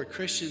would know we're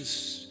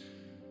Christians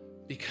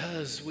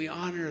because we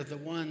honor the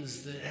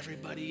ones that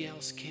everybody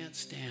else can't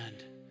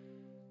stand.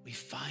 We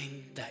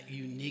find that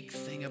unique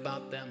thing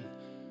about them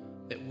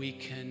that we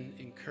can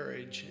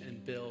encourage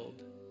and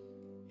build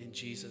in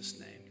Jesus'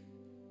 name.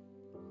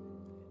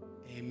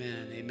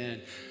 Amen,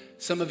 amen.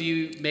 Some of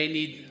you may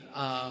need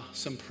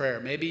some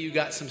prayer. Maybe you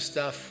got some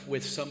stuff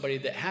with somebody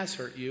that has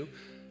hurt you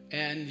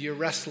and you're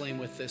wrestling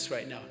with this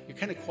right now. You're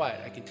kind of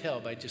quiet, I can tell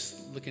by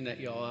just looking at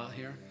y'all out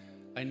here.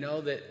 I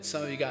know that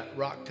some of you got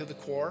rocked to the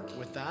core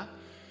with that.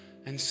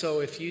 And so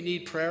if you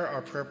need prayer,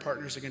 our prayer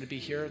partners are going to be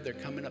here. They're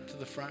coming up to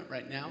the front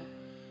right now.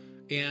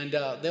 And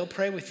they'll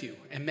pray with you.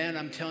 And man,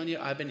 I'm telling you,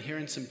 I've been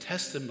hearing some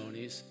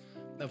testimonies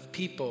of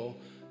people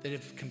that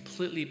have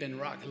completely been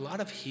rocked. A lot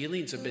of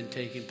healings have been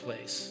taking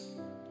place.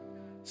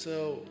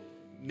 So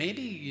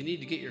maybe you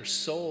need to get your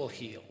soul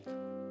healed,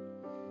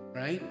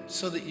 right?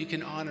 So that you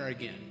can honor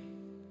again.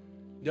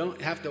 You don't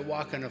have to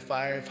walk on a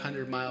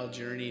 500-mile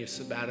journey, a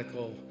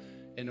sabbatical,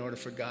 in order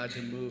for God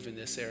to move in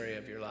this area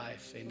of your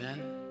life.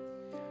 Amen?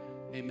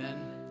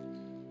 Amen.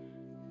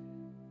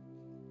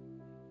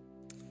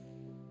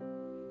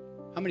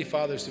 How many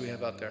fathers do we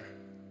have out there?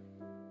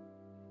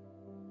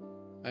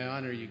 I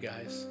honor you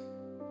guys.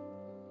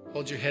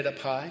 Hold your head up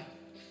high.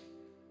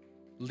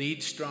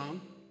 Lead strong.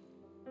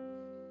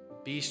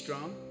 Be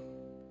strong.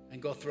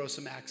 And go throw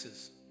some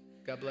axes.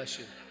 God bless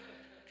you.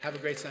 Have a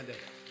great Sunday.